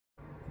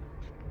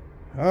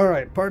All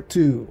right, part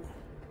two.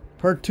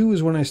 Part two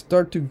is when I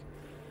start to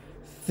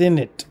thin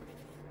it.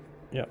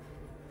 Yep.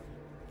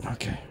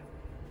 Okay.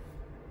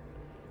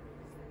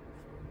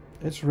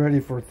 It's ready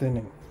for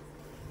thinning.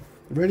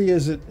 Ready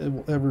as it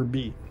will ever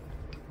be.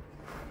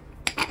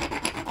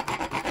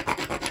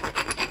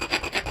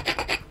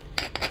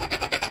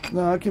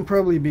 Now, I can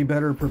probably be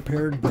better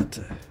prepared, but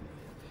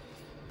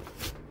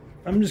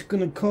I'm just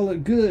going to call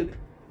it good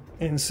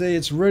and say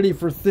it's ready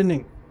for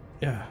thinning.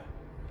 Yeah.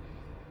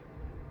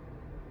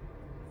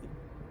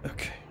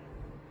 Okay.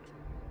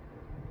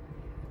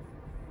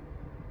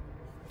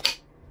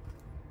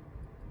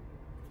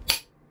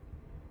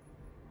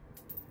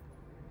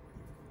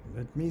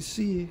 Let me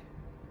see.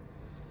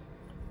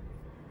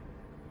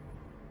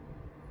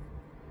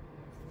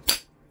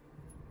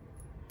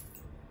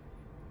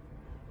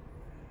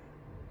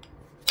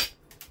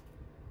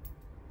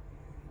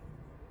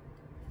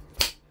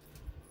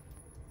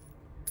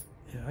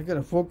 Yeah, I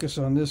gotta focus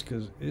on this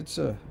because it's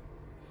a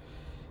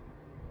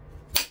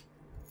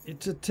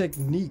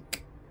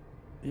technique.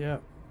 Yeah.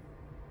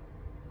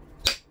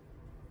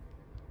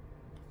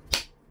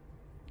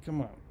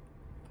 Come on.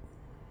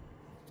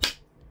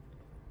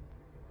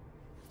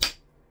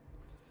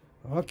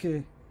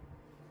 Okay.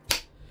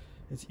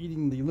 It's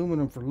eating the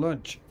aluminum for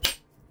lunch.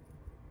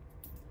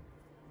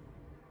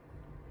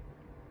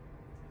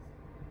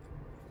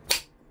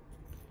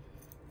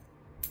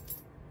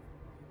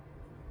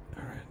 All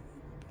right.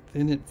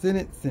 Thin it, thin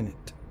it, thin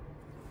it.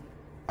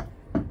 I'm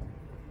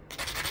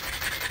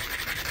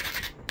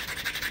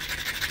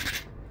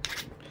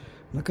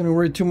not going to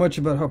worry too much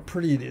about how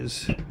pretty it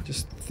is.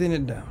 Just thin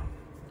it down.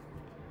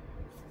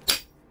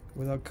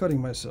 Without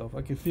cutting myself.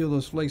 I can feel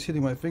those flakes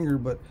hitting my finger,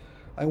 but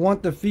I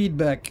want the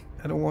feedback.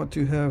 I don't want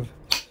to have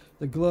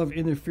the glove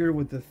interfere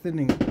with the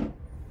thinning.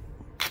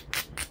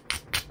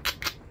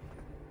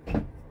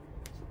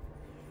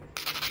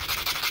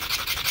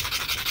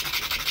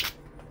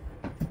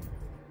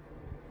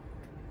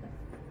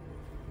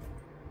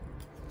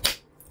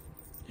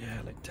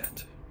 Yeah, like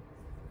that.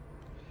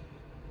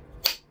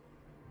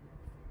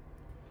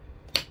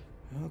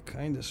 Well,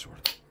 kind of, sort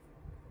of.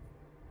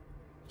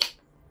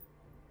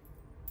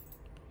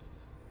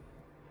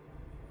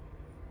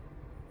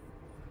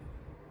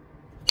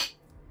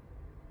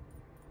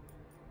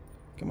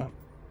 Come on.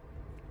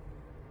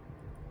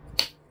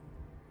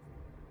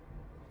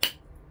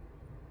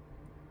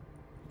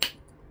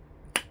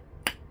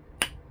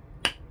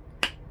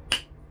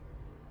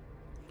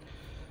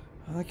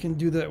 I can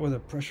do that with a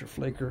pressure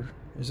flaker.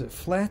 Is it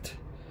flat?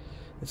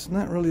 It's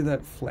not really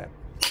that flat.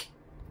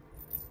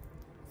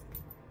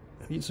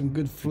 I need some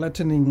good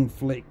flattening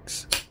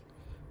flakes.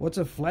 What's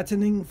a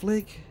flattening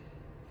flake?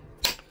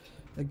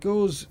 It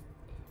goes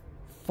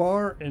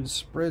far and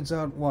spreads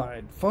out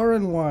wide. Far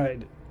and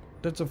wide.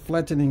 That's a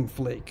flattening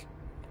flake.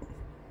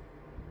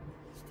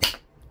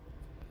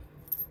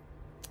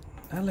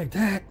 Not like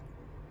that.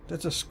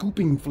 That's a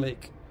scooping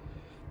flake.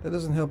 That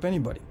doesn't help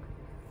anybody.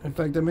 In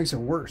fact, that makes it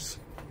worse.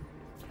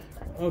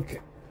 Okay.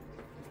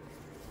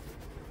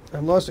 I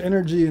lost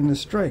energy in the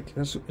strike.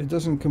 It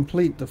doesn't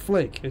complete the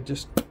flake. It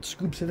just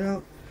scoops it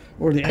out.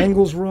 Or the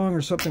angle's wrong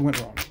or something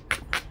went wrong.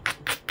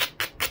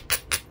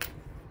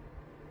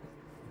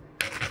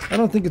 I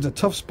don't think it's a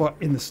tough spot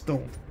in the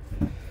stone.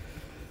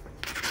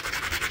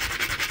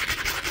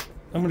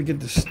 I'm going to get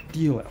the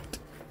steel out.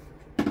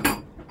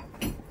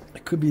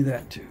 It could be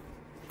that too.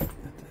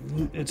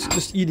 It's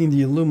just eating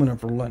the aluminum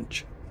for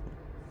lunch.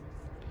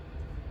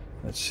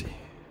 Let's see.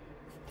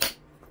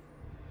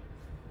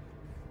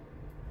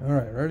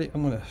 Alright, ready?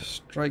 I'm going to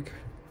strike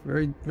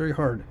very, very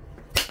hard.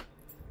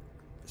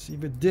 See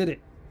if it did it.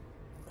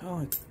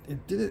 Oh,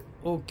 it did it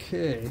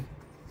okay.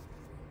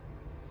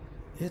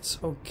 It's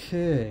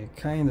okay.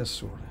 Kind of,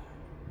 sort of.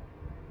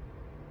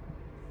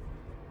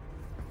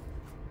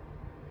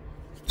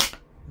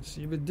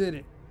 See if it did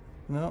it.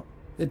 No,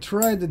 it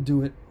tried to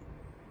do it.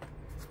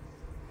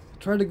 It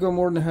tried to go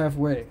more than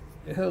halfway.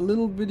 It had a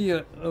little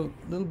bitty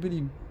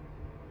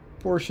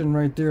portion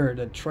right there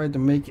that tried to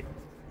make it.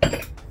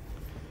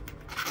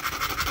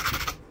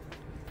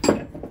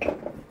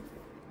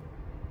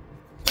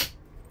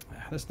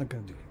 That's not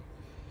gonna do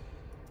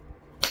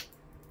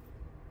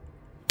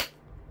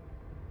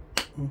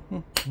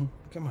it.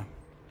 Come on.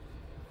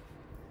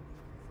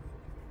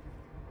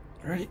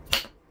 Ready?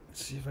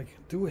 Let's see if I can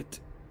do it.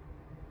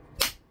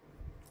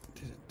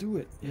 Did it do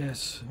it?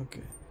 Yes.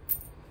 Okay.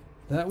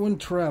 That one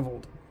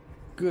traveled.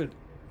 Good.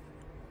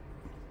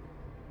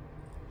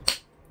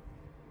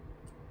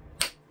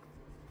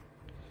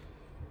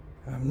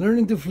 I'm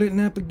learning to flint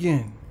knap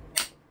again.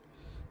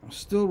 I'm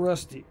still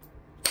rusty.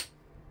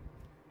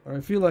 Or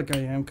I feel like I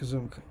am because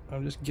I'm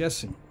just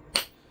guessing.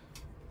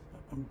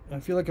 I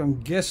feel like I'm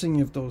guessing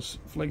if those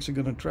flakes are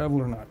going to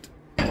travel or not.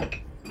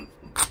 Okay.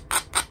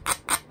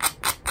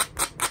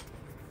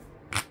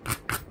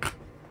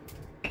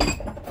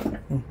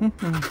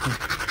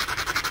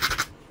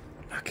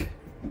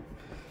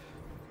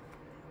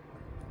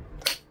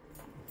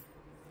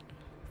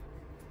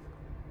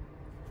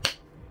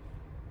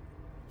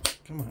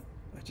 Come on.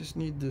 I just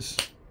need this.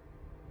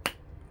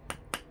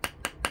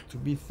 to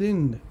be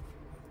thinned.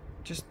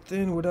 Just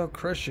thin without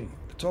crushing.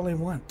 That's all I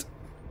want.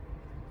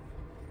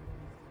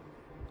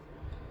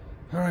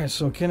 Alright,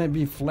 so can it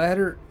be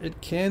flatter?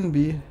 It can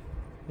be.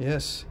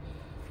 Yes.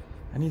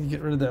 I need to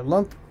get rid of that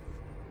lump.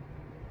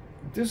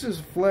 This is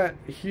flat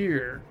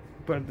here,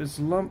 but this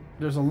lump,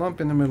 there's a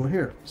lump in the middle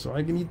here. So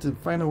I need to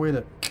find a way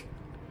to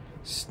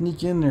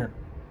sneak in there.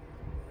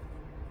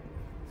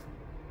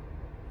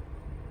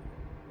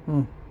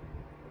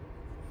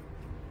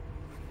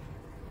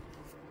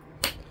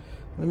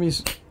 Let me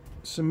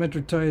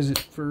symmetritize it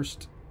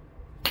first.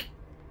 Make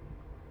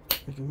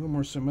it a little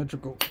more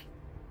symmetrical.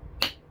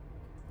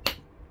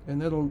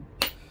 And that'll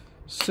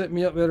set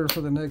me up better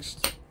for the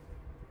next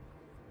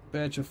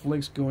batch of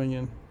flakes going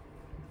in.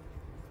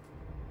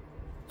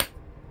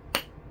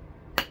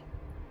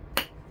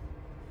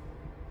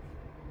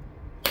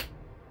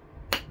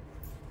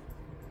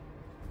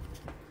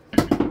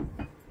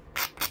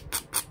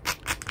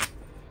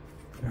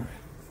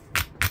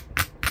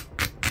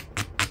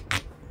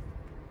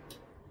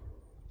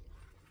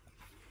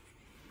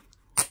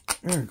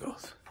 There it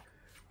goes.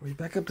 Are we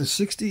back up to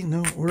 60?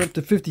 No, we're up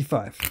to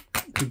 55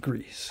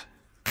 degrees.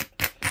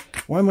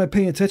 Why am I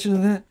paying attention to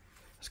that?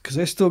 It's because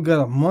I still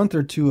got a month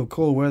or two of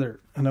cold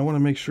weather, and I want to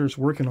make sure it's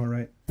working all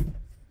right.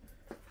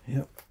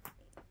 Yep.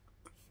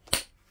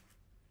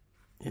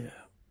 Yeah.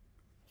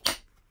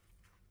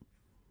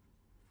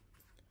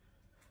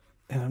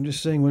 And I'm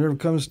just saying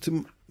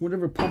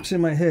whatever pops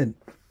in my head.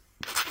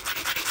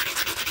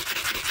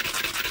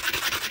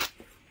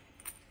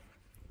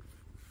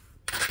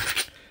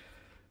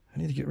 I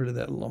need to get rid of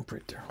that lump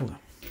right there. Hold on.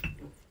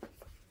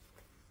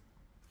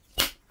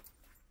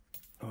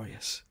 Oh,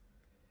 yes.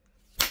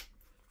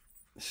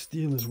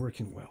 Steel is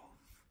working well.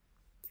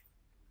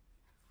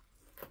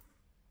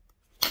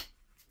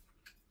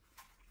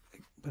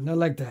 But not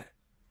like that.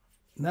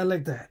 Not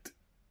like that.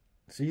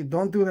 See,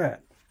 don't do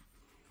that.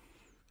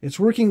 It's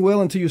working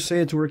well until you say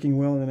it's working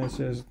well, and then it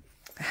says,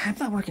 I'm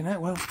not working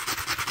that well.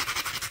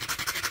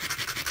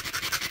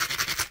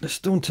 The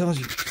stone tells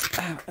you,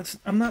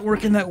 I'm not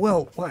working that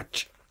well.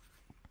 Watch.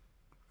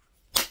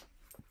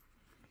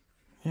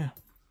 Yeah.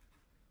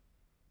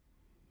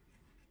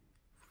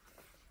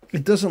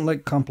 It doesn't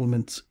like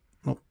compliments.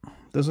 No,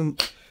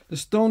 doesn't. The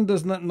stone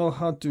does not know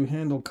how to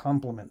handle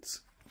compliments.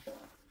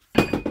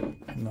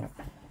 No.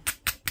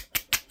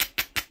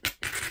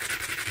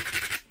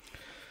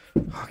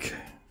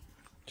 Okay.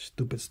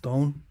 Stupid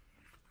stone.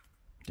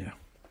 Yeah.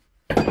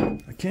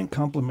 I can't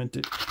compliment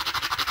it.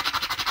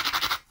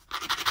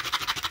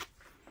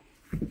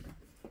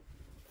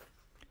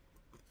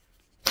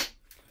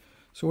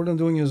 So what I'm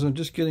doing is I'm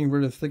just getting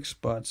rid of thick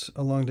spots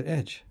along the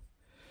edge.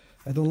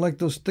 I don't like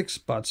those thick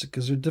spots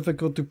because they're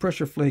difficult to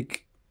pressure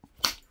flake.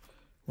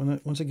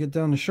 Once I get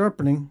down to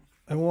sharpening,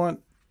 I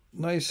want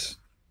nice,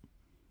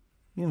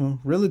 you know,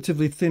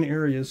 relatively thin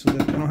areas so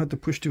that I don't have to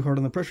push too hard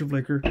on the pressure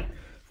flaker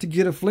to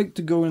get a flake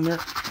to go in there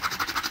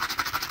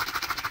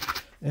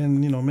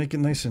and, you know, make it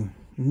nice and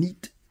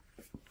neat.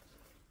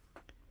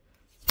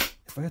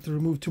 If I have to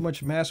remove too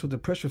much mass with the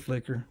pressure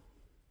flaker,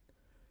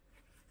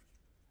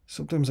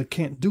 sometimes I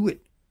can't do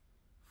it.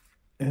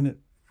 And it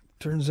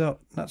turns out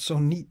not so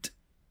neat.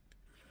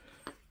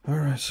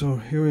 Alright, so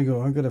here we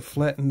go. I'm going to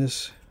flatten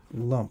this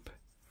lump.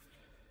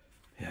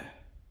 Yeah.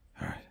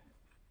 Alright.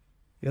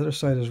 The other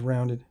side is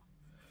rounded.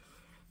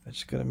 I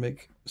just got to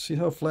make... See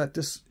how flat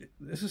this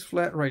is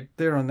flat right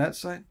there on that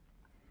side?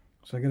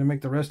 So I got to make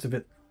the rest of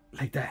it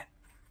like that.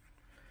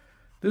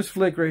 This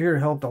flake right here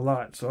helped a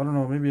lot. So I don't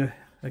know. Maybe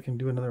I can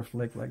do another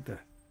flake like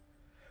that.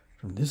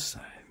 From this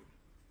side.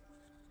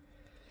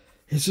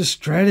 It's a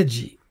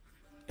strategy.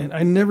 And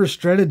I never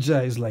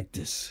strategize like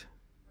this.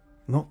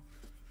 No.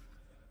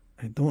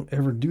 I don't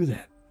ever do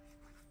that.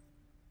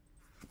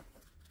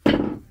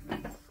 You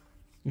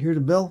hear the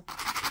bell?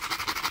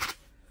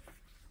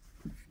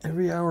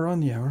 Every hour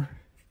on the hour.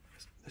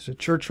 There's a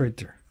church right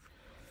there.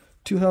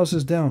 2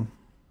 houses down.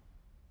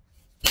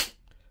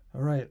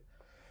 All right.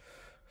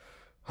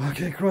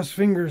 Okay, cross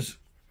fingers.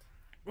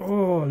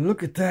 Oh,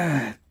 look at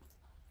that.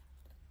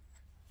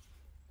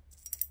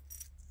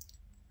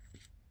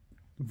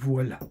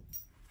 Voila.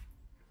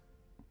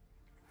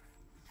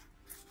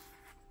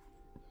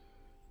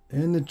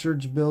 And the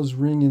church bells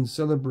ring in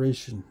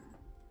celebration.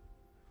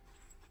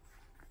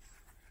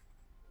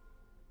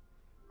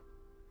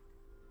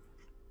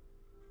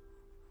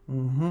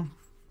 Alright,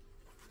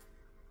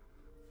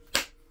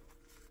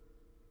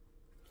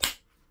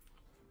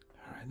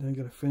 then I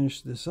gotta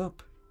finish this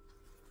up.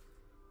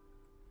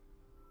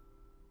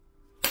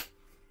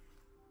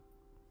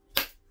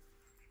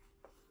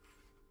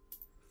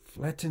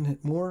 Flatten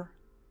it more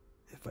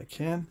if I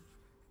can.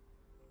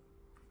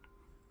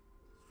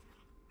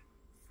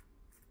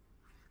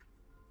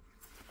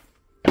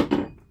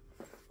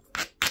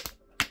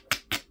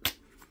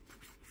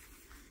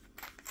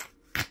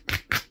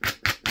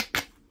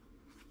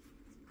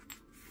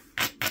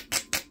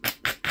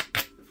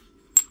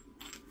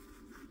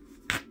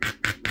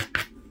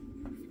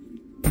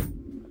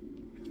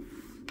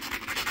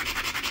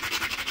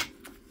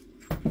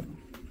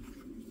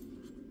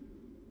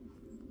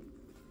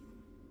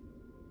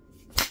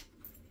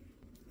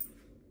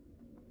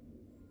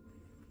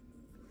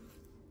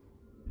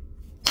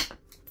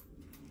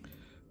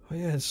 Oh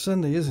yeah, it's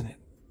Sunday, isn't it?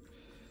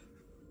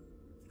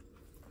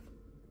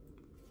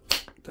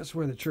 That's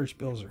why the church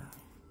bells are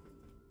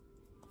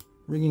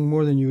ringing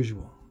more than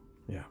usual.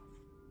 Yeah.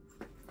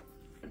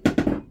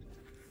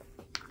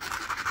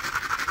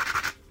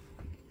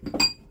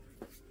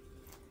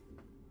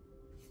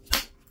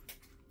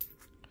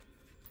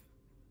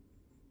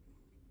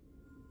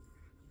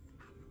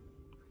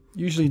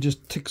 Usually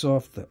just ticks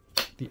off the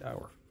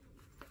hour.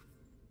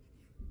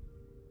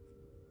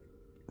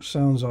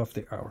 Sounds off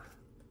the hour.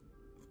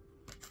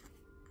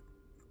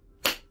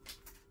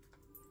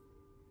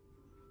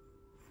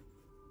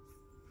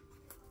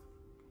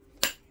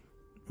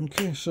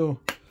 Okay, so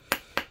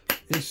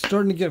it's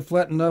starting to get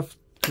flat enough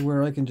to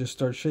where I can just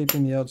start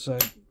shaping the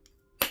outside.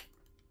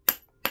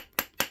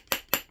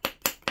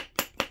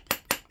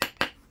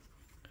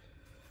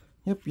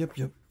 Yep.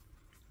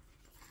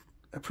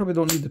 I probably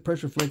don't need to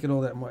pressure flake it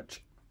all that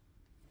much.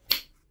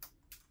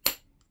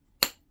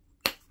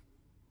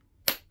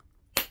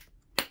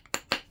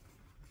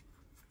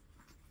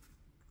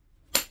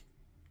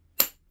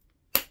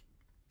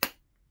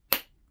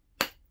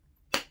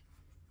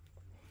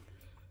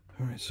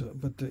 All right, so,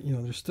 but you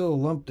know, there's still a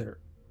lump there.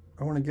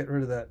 I want to get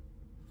rid of that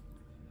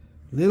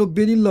little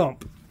bitty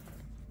lump.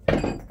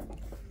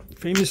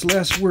 Famous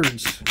last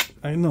words.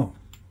 I know.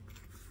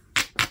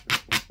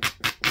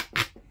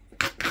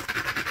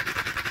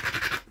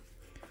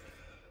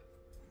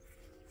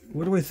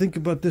 What do I think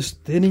about this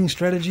thinning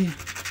strategy?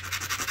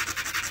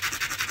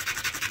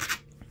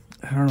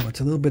 I don't know. It's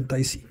a little bit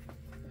dicey.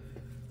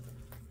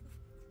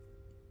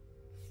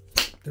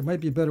 There might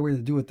be a better way to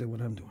do it than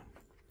what I'm doing.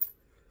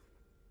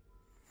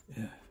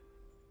 Yeah.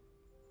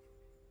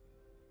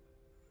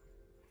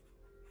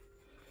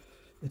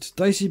 It's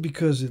dicey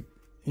because it,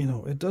 you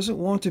know, it doesn't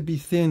want to be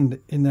thinned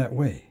in that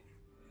way.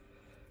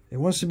 It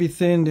wants to be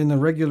thinned in the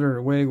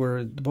regular way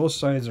where both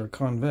sides are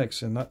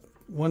convex and not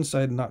one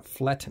side not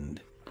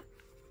flattened.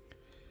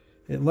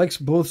 It likes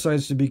both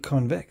sides to be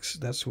convex.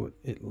 That's what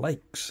it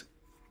likes.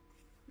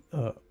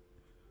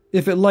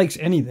 If it likes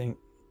anything,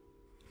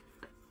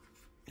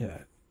 yeah.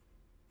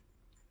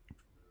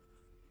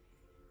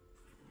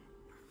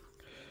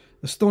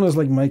 The stone is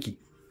like Mikey.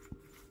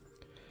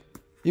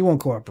 He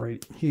won't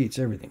cooperate. He eats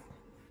everything.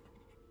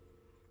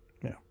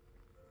 Yeah.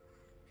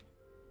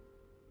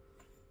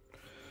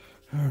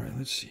 All right,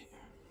 let's see.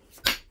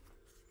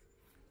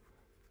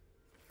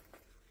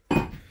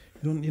 You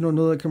don't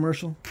know that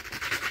commercial?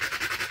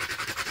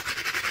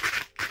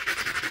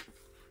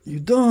 You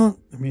don't.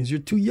 That means you're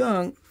too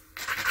young.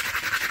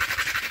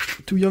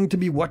 Too young to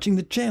be watching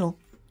the channel.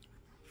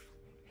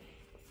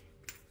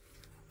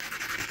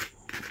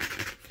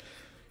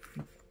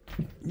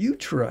 You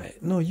try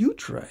it. No, you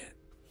try it.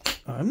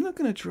 I'm not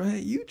going to try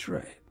it. You try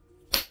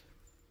it.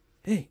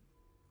 Hey,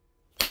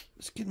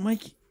 let's get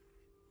Mikey.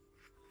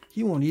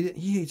 He won't eat it.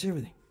 He hates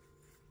everything.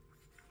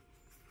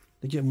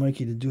 They get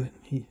Mikey to do it.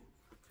 He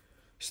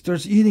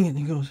starts eating it and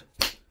he goes,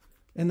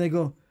 and they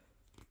go,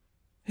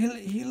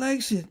 hey, he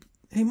likes it.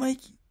 Hey,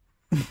 Mikey.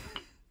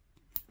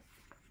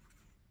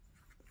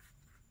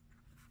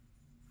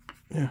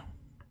 Yeah.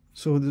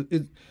 So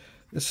the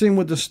same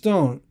with the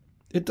stone.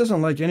 It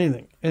doesn't like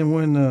anything. And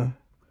when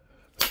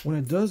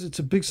it does, it's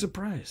a big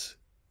surprise.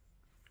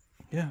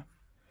 Yeah.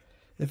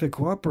 If it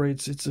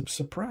cooperates, it's a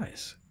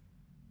surprise.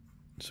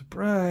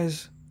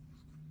 Surprise.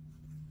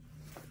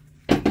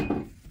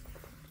 I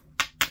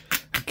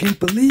can't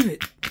believe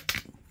it.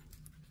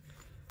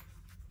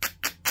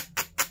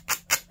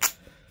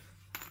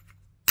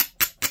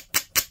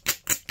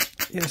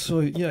 Yeah, so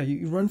yeah,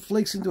 you run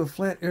flakes into a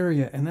flat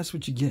area and that's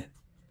what you get.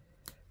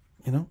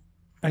 You know?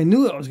 I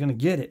knew I was going to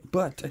get it,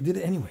 but I did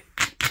it anyway.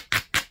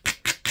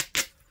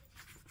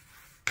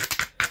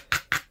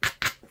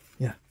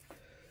 Yeah.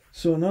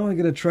 So now I'm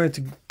going to try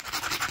to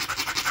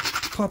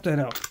pop that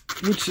out,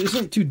 which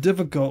isn't too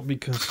difficult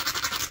because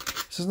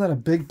this is not a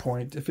big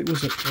point. If it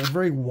was a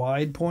very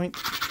wide point,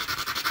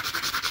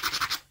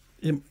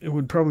 it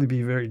would probably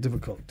be very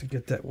difficult to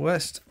get that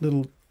last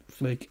little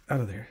flake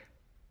out of there.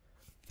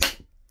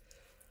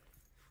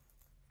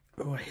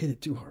 Oh, I hit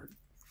it too hard.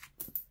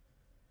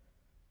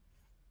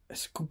 I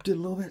scooped it a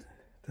little bit.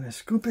 Did I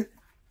scoop it?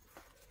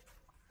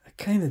 I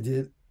kind of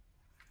did.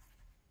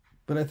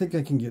 But I think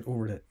I can get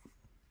over that.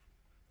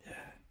 Yeah,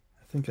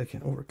 I think I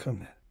can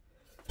overcome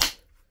that.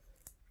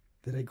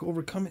 Did I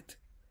overcome it?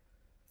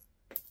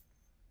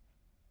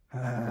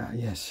 Ah,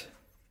 yes.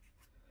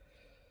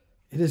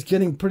 It is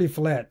getting pretty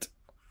flat,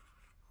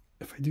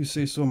 if I do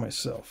say so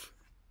myself.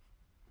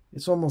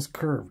 It's almost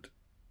curved.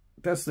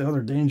 That's the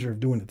other danger of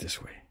doing it this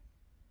way.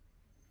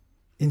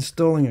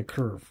 Installing a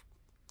curve.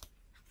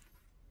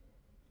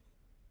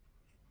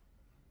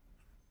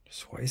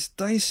 That's why it's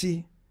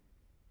dicey.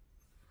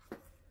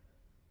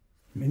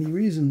 Many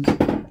reasons.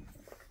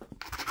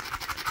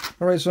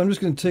 Alright, so I'm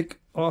just going to take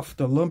off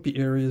the lumpy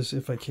areas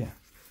if I can.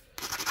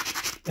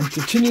 And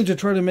continue to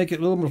try to make it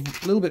a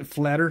little bit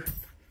flatter.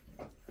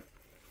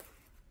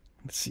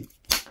 Let's see.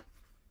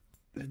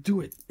 Did it do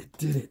it? It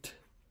did it.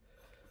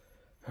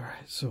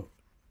 Alright, so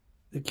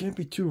it can't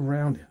be too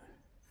rounded.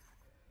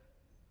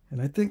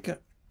 And I think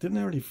Didn't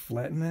I already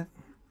flatten that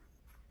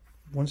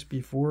once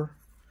before?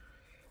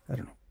 I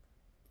don't know.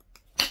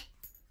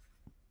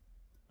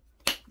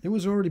 It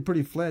was already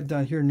pretty flat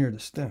down here near the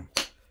stem.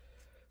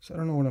 So I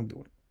don't know what I'm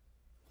doing.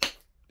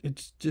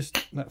 It's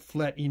just not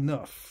flat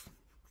enough.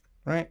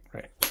 Right?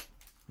 Right.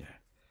 Yeah.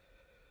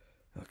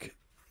 Okay.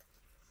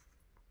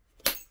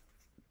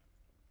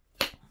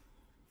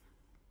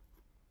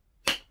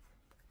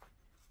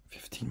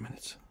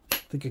 Minutes. I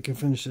think I can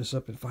finish this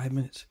up in 5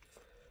 minutes.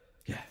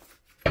 Yeah.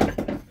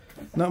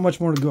 Not much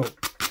more to go.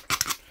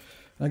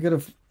 I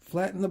gotta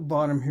flatten the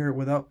bottom here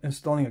without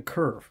installing a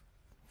curve.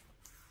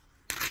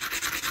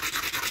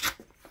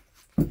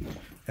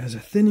 As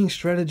a thinning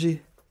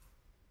strategy,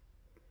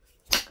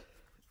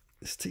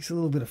 this takes a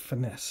little bit of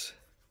finesse,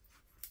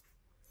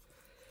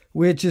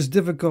 which is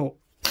difficult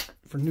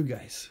for new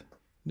guys.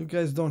 New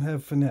guys don't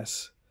have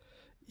finesse.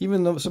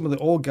 Even though some of the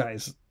old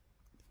guys,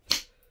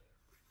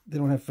 they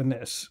don't have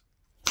finesse.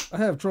 I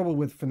have trouble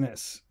with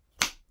finesse.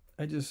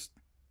 I just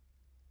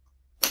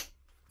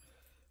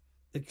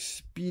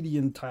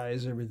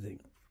expedientize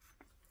everything.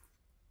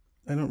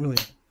 I don't really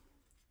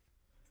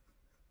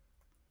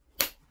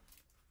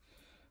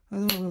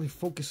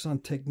focus on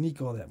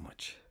technique all that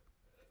much.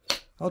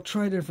 I'll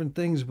try different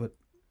things, but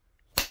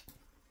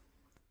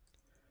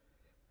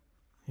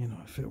you know,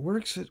 if it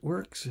works, it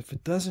works. If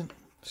it doesn't,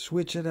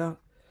 switch it out.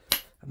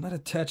 I'm not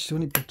attached to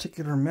any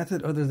particular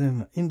method other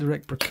than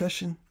indirect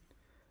percussion.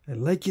 I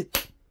like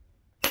it.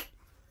 I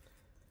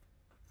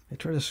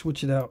try to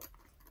switch it out.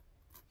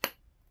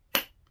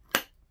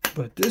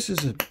 But this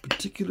is a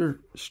particular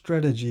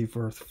strategy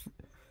for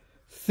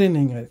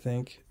thinning, I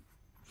think.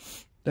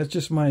 That's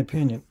just my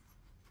opinion.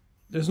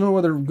 There's no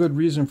other good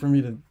reason for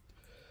me to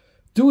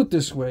do it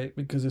this way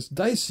because it's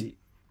dicey.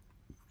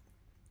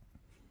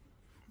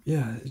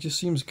 Yeah, it just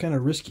seems kind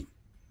of risky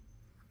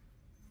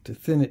to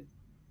thin it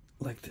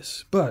like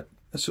this. But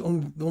that's the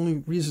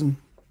only reason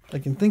I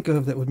can think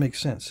of that would make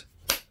sense.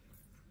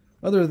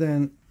 Other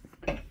than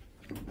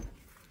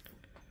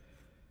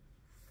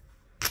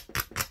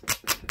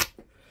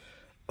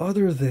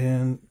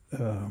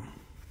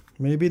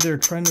maybe they're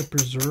trying to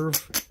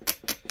preserve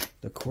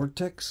the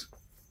cortex.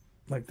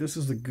 Like this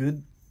is the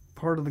good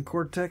part of the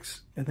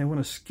cortex, and they want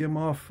to skim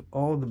off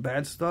all of the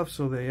bad stuff,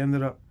 so they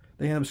end up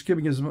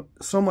skimming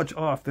so much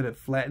off that it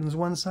flattens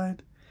one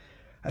side.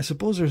 I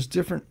suppose there's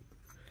different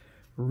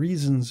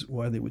reasons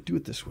why they would do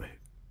it this way.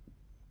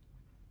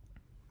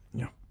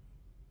 Yeah.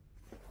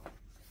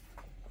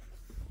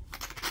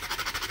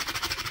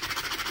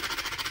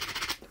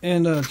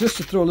 And just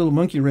to throw a little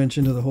monkey wrench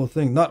into the whole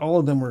thing, not all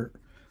of them were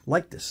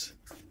like this,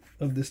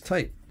 of this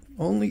type.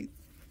 Only,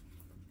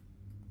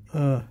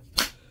 not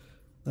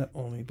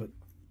only, but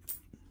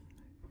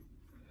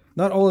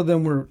not all of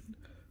them were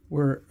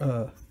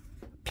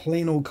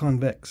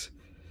plano-convex.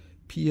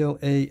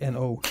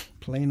 P-L-A-N-O,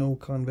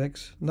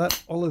 plano-convex.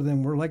 Not all of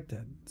them were like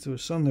that. So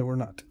some that were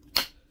not.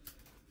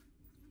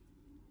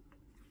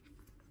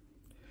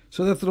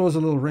 So that throws a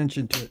little wrench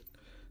into it.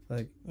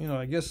 Like, you know,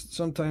 I guess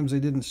sometimes they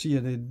didn't see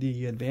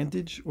the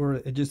advantage, or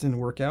it just didn't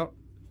work out.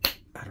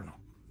 I don't know.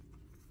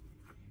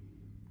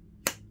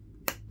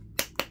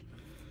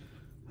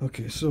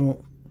 Okay,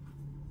 so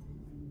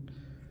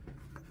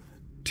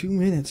 2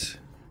 minutes.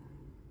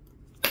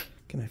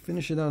 Can I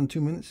finish it out in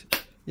 2 minutes?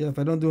 Yeah, if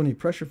I don't do any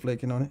pressure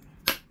flaking on it.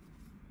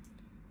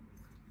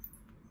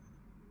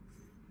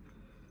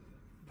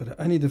 But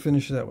I need to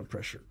finish it out with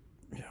pressure.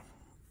 Yeah.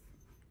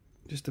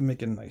 Just to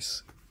make it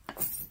nice.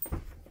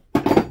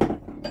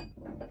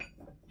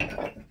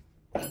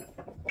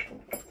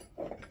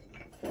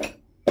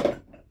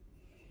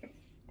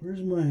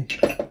 Where's my...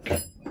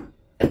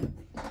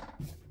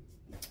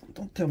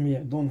 Don't tell me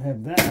I don't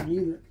have that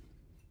either.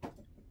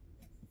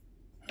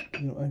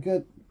 You know,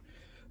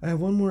 I have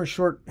one more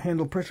short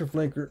handle pressure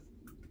flaker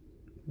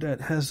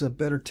that has a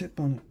better tip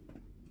on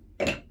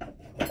it.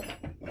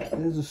 It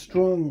has a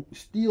strong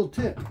steel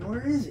tip.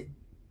 Where is it?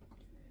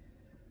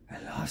 I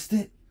lost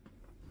it.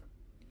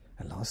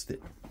 I lost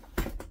it.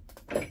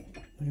 I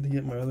gotta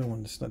get my other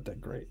one. It's not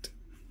that great.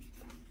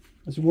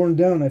 It's worn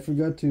down. I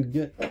forgot to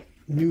get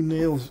new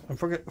nails. I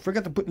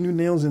forgot to put new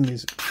nails in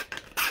these.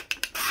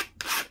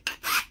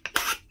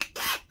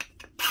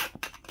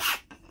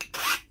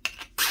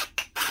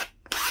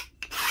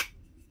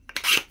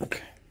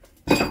 Okay.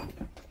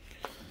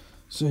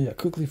 So yeah,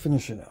 quickly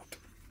finish it out.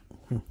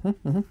 All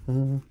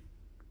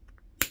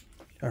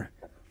right.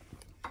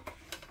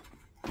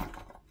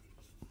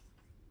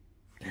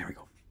 There we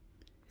go.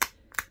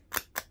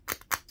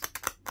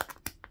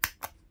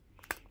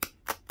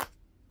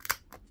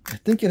 I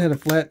think it had a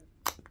flat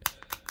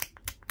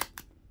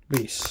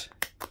base.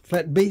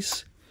 Flat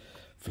base?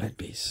 Flat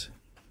base.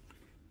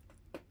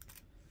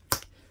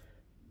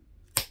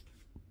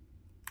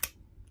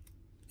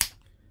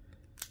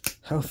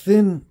 How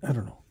thin? I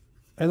don't know.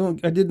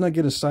 I did not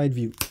get a side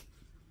view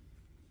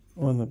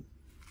on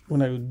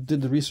when I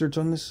did the research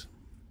on this.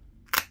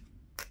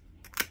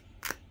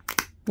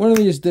 One of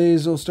these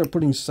days I'll start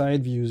putting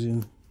side views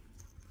in.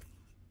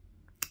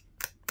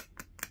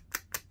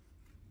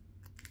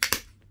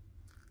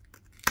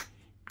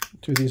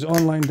 through these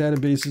online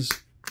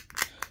databases.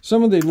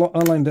 Some of the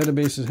online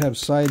databases have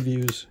side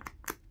views.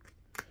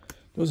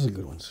 Those are the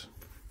good ones.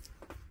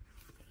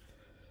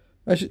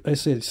 I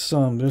say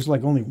some. There's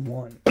like only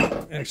one.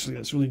 Actually,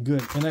 that's really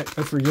good. And I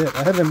forget.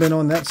 I haven't been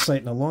on that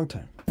site in a long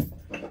time.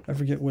 I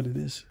forget what it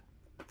is.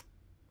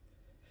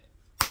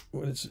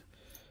 What it's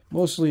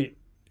mostly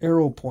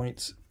arrow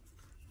points.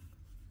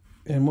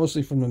 And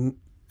mostly from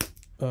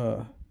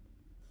the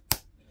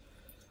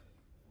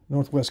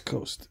northwest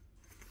coast.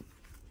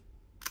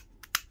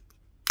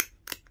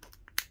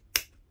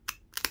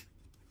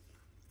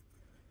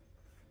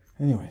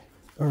 Anyway,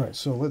 all right,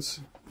 so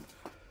let's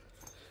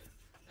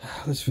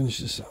finish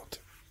this out.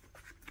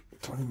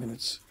 20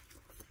 minutes.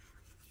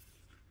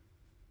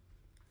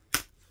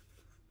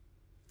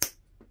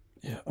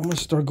 Yeah, I'm going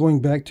to start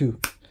going back to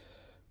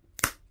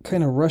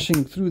kind of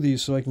rushing through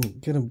these so I can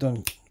get them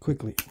done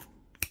quickly.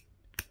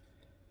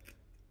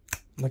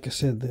 Like I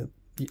said, the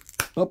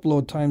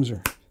upload times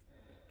are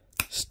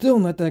still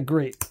not that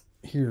great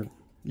here,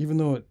 even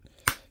though it,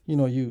 you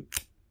know, you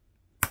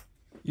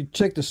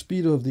check the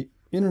speed of the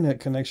internet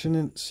connection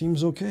and it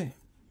seems okay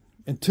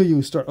until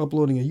you start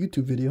uploading a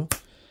YouTube video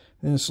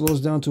and it slows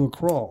down to a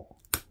crawl.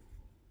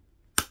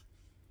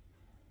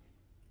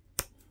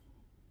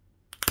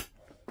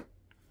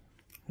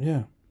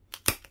 Yeah,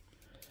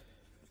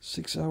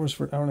 6 hours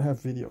for an hour and a half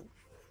video,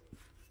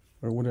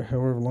 or whatever,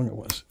 however long it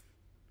was.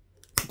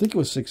 I think it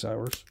was 6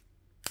 hours.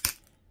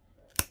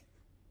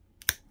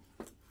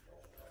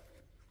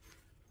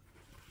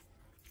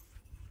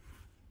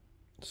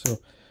 So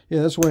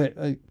yeah, that's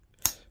why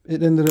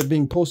it ended up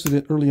being posted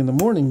at early in the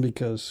morning,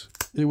 because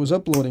it was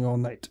uploading all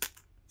night.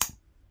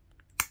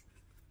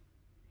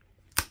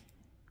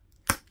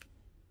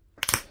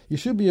 You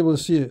should be able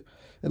to see it,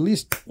 at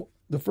least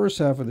the first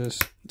half of this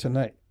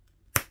tonight.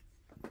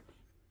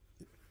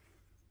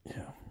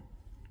 Yeah.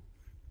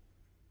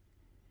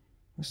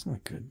 That's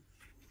not good.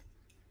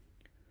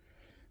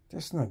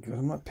 That's not good.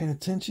 I'm not paying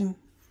attention.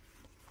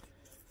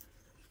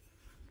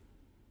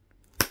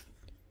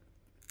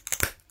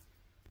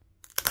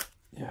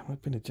 Yeah, I'm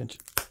not paying attention.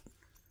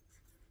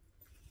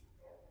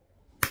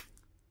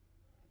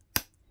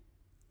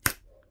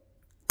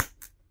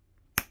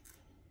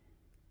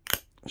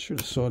 I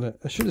should have saw that.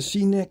 I should have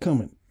seen that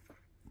coming.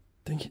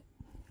 Dang it.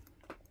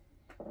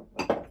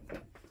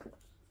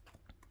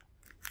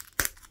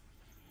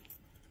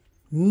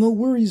 No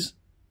worries.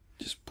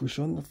 Just push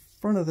on the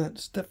front of that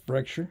step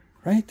fracture,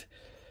 right?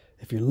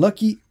 If you're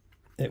lucky,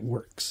 it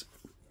works.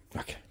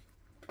 Okay.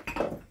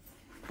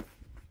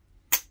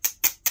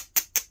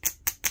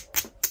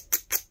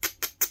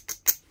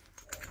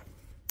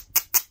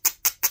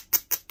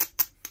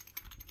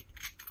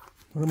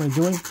 What am I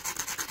doing?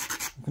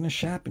 I'm going to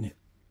sharpen it.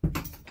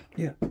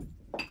 Yeah.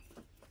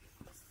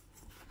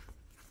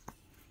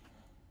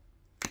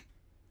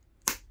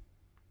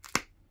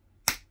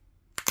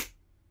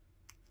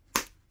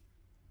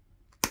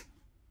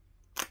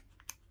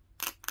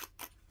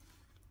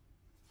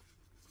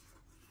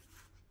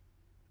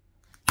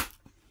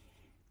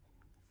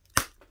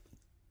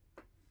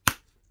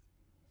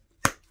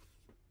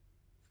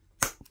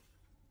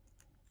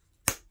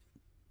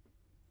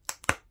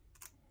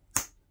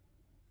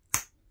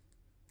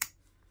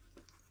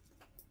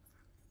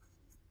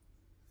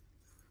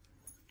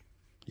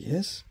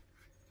 Yes.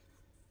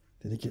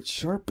 Did it get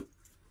sharp?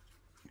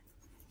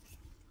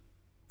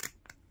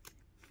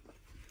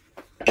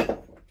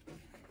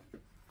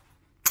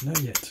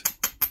 Not yet.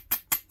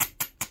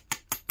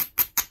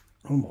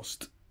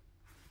 Almost.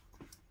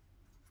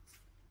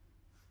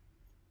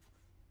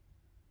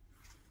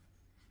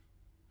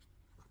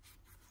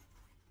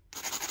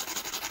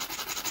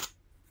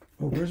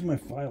 Oh, where's my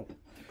file?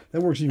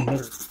 That works even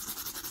better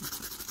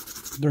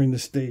during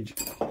this stage.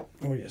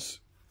 Oh, yes.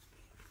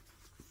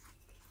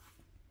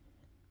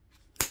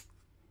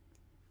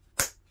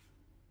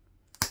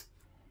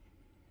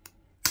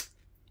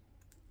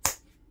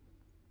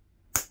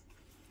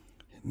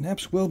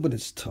 Naps well, but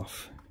it's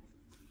tough.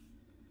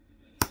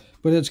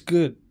 But it's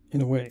good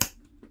in a way.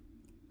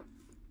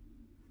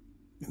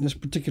 In this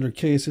particular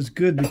case, it's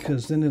good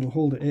because then it'll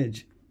hold the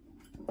edge.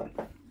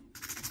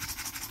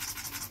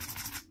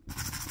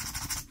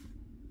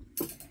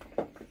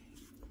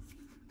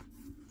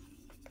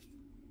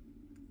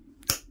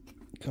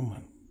 Come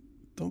on.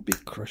 Don't be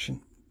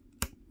crushing.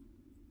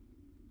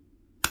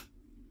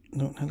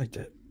 No, not like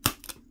that.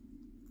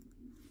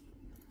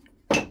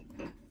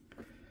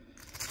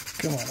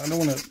 Come on, I don't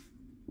want to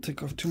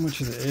take off too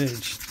much of the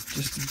edge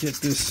just to get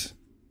this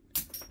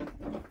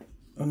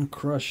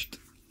uncrushed.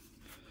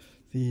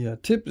 The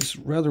tip is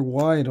rather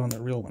wide on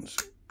the real ones,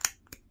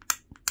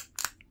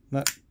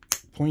 not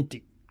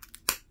pointy.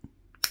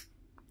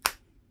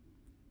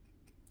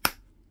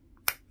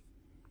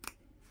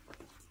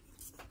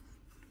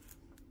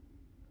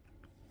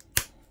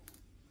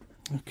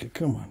 Okay,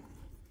 come on.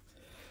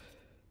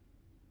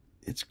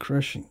 It's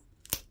crushing.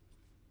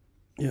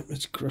 Yep,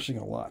 it's crushing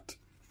a lot.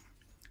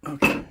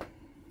 Okay.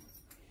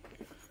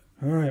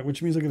 All right,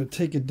 which means I'm going to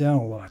take it down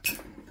a lot.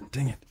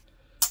 Dang it.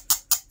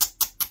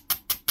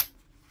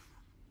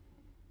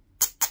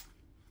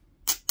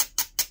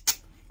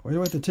 Why do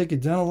I have to take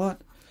it down a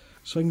lot?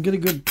 So I can get a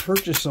good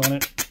purchase on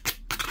it.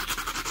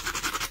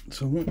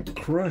 So it won't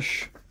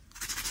crush.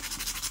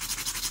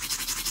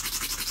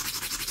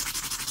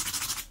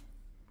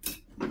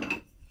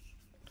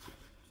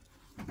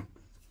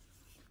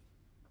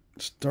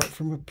 Start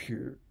from up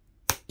here.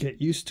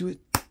 Get used to it.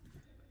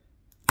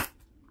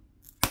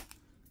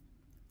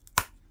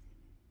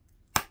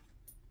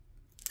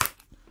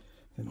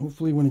 And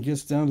hopefully when it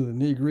gets down to the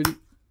nitty-gritty,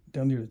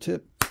 down near the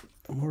tip,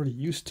 I'm already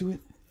used to it.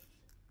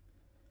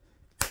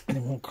 And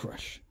it won't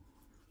crush.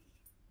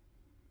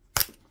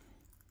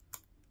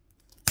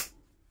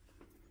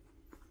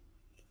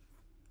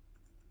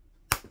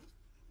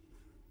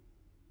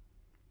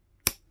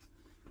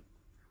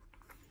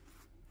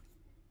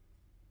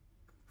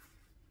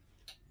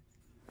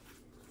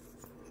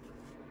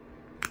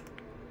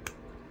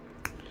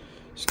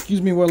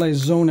 Excuse me while I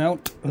zone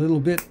out a little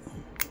bit.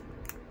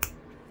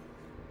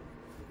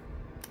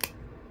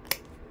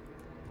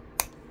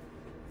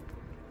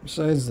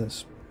 Besides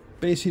this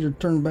space heater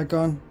turned back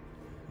on.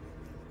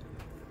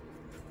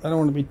 I don't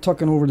want to be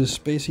tucking over this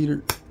space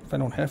heater if I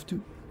don't have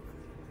to.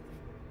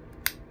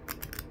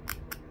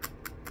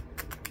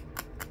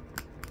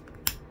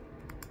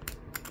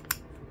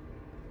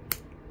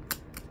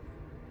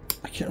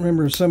 I can't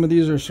remember if some of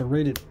these are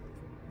serrated.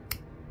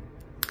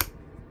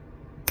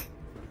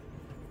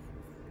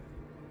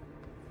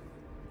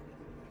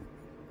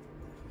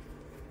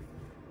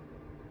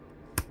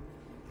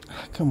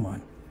 Come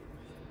on.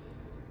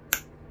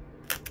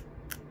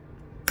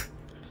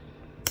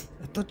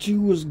 I thought you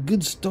was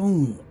good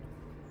stone.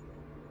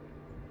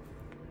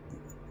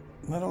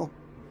 Not all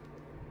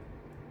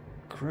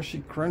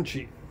crushy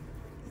crunchy.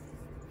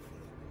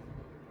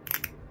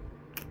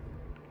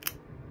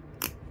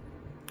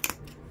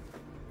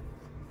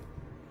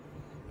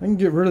 I can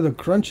get rid of the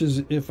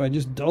crunches if I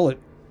just dull it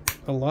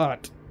a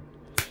lot.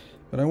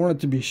 But I want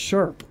it to be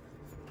sharp.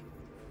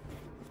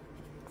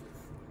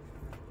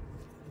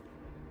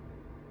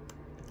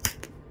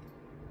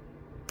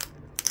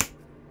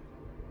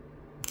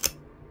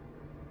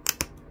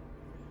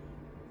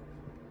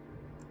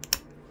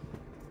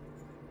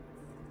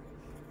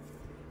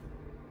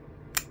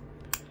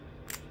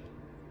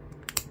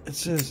 It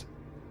says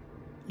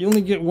you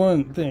only get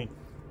one thing.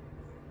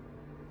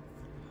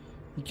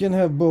 You can't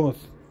have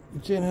both. You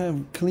can't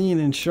have clean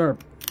and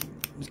sharp.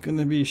 It's going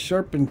to be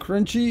sharp and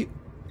crunchy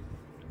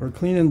or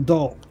clean and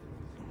dull.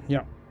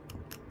 Yeah.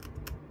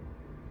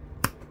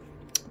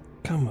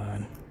 Come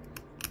on.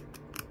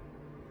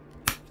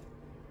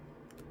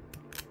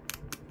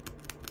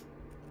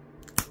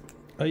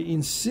 I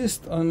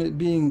insist on it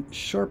being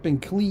sharp and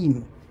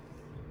clean.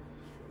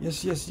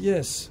 Yes, yes,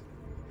 yes.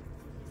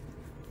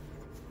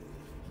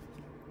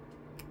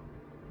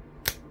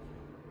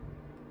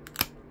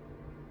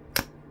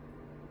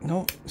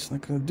 No, it's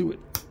not going to do it.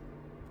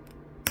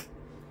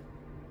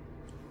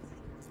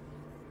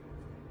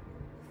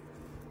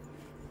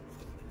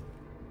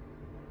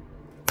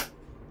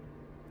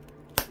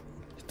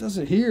 It does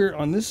it here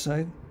on this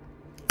side.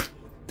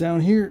 Down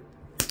here,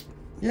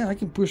 yeah, I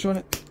can push on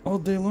it all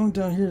day long.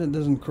 Down here, that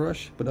doesn't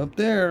crush. But up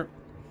there,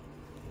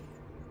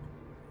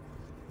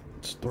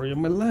 story of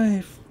my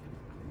life.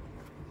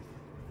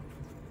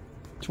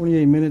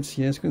 28 minutes.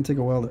 Yeah, it's going to take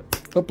a while to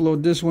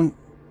upload this one.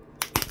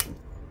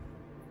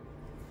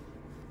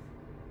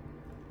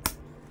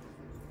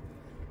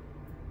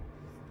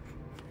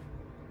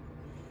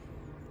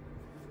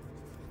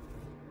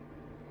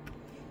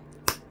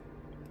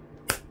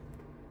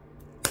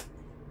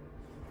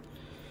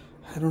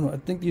 I don't know. I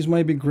think these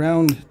might be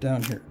ground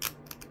down here.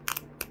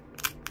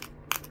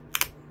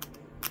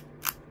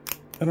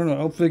 I don't know.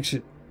 I'll fix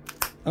it.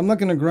 I'm not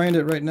going to grind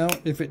it right now.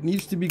 If it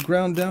needs to be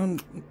ground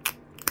down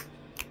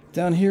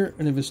here,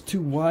 and if it's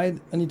too wide,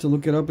 I need to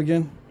look it up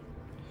again.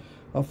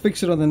 I'll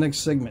fix it on the next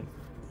segment.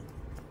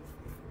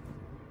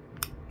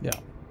 Yeah.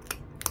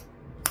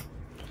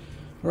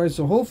 All right.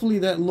 So hopefully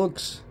that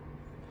looks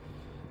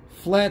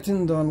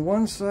flattened on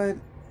one side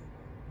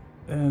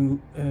and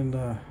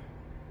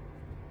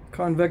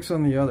convex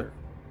on the other.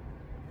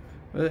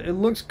 It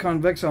looks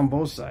convex on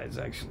both sides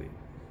actually,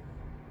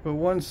 but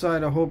one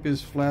side I hope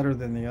is flatter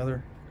than the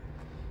other.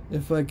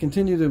 If I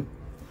continue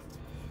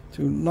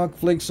to knock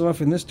flakes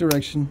off in this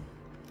direction,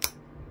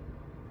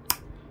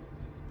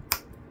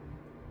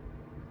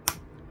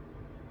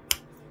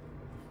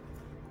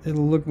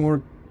 it'll look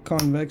more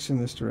convex in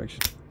this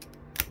direction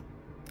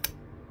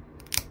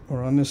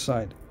or on this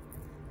side.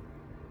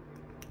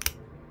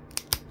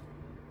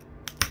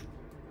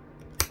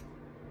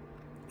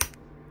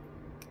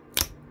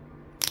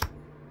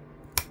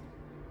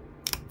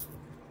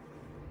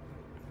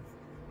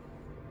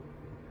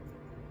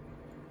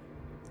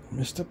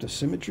 Messed up the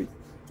symmetry.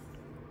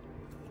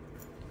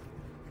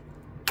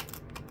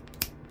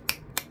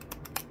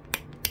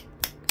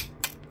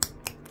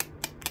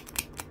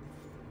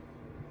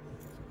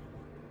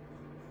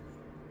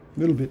 A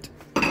little bit.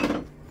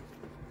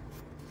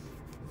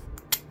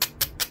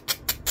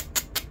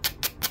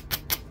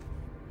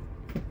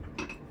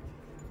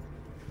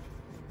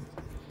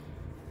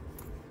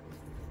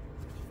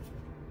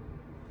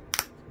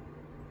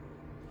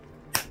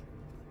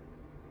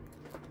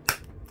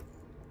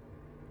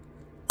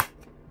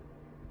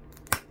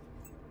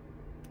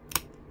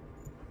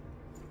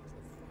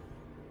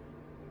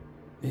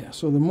 Yeah,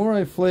 so the more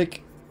I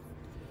flake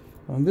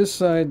on this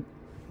side,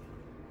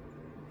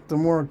 the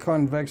more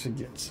convex it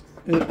gets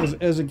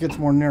as it gets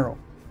more narrow.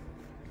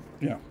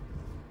 Yeah.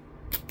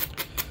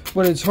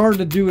 But it's hard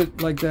to do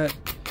it like that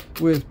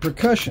with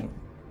percussion.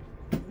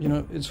 You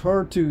know, it's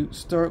hard to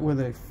start with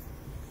a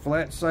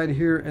flat side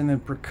here and then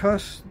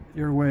percuss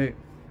your way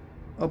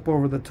up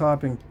over the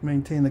top and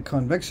maintain the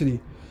convexity,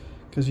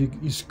 because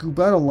you scoop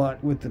out a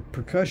lot with the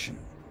percussion.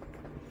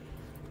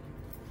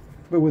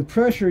 But with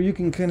pressure, you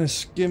can kind of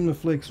skim the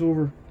flakes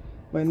over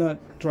by not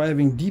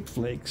driving deep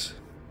flakes.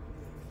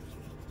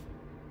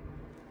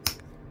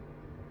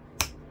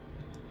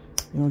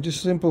 You know,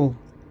 just simple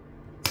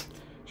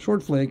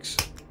short flakes.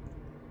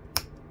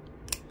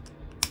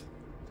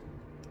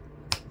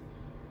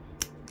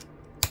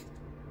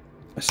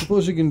 I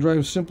suppose you can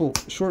drive simple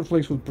short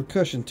flakes with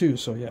percussion too,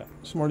 so yeah,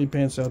 Smarty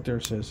Pants out there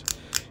says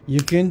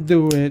you can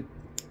do it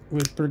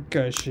with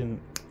percussion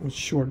with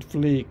short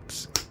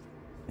flakes.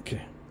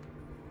 Okay.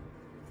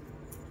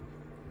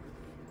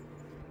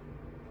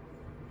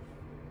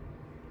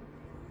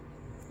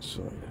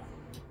 So yeah.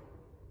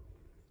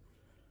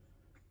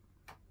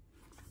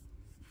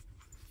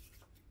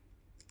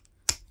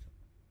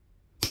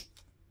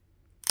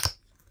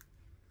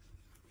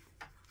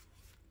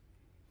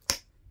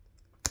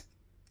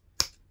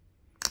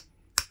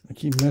 I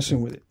keep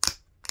messing with it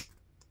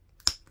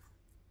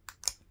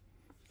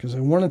because I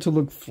want it to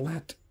look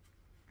flat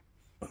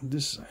on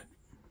this side.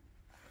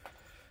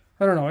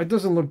 I don't know, it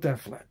doesn't look that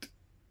flat.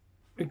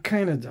 It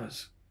kind of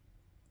does.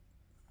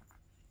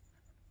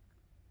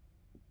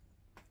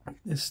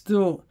 It's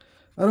still,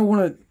 I don't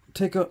want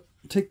to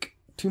take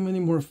too many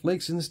more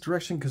flakes in this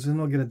direction, because then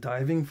I'll get a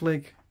diving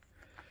flake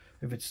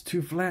if it's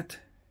too flat.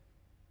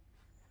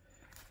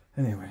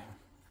 Anyway,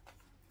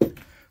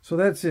 so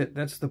that's it.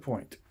 That's the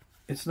point.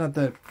 It's not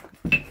that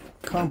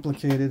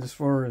complicated as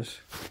far as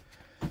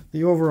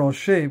the overall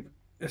shape.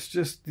 It's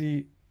just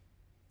the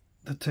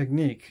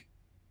technique.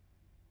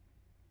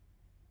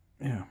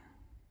 Yeah.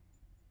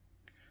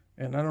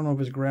 And I don't know if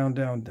it's ground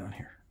down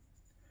here.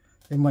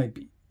 It might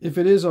be. If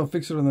it is, I'll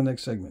fix it on the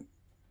next segment.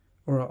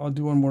 Or I'll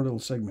do one more little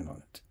segment on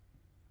it.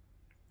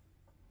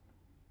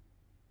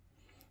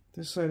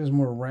 This side is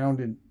more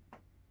rounded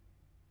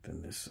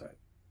than this side.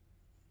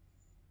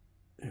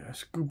 Yeah, I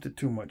scooped it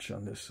too much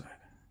on this side.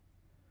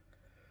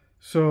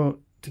 So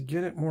to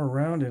get it more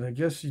rounded, I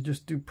guess you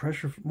just do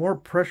more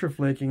pressure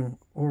flaking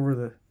over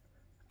the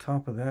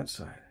top of that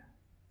side.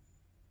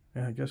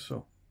 Yeah, I guess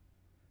so.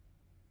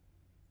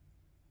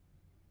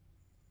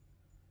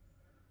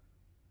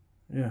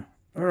 Yeah,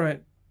 all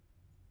right.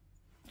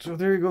 So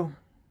there you go.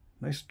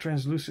 Nice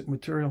translucent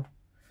material.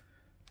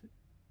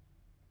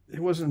 It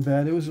wasn't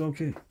bad. It was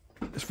okay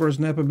as far as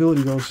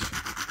nappability goes.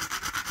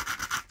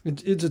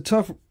 It's a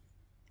tough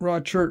raw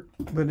chert,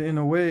 but in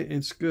a way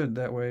it's good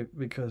that way,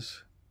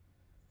 because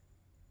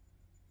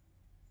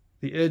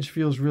the edge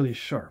feels really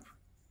sharp.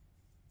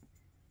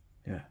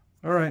 Yeah.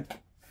 All right.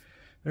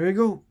 There you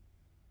go.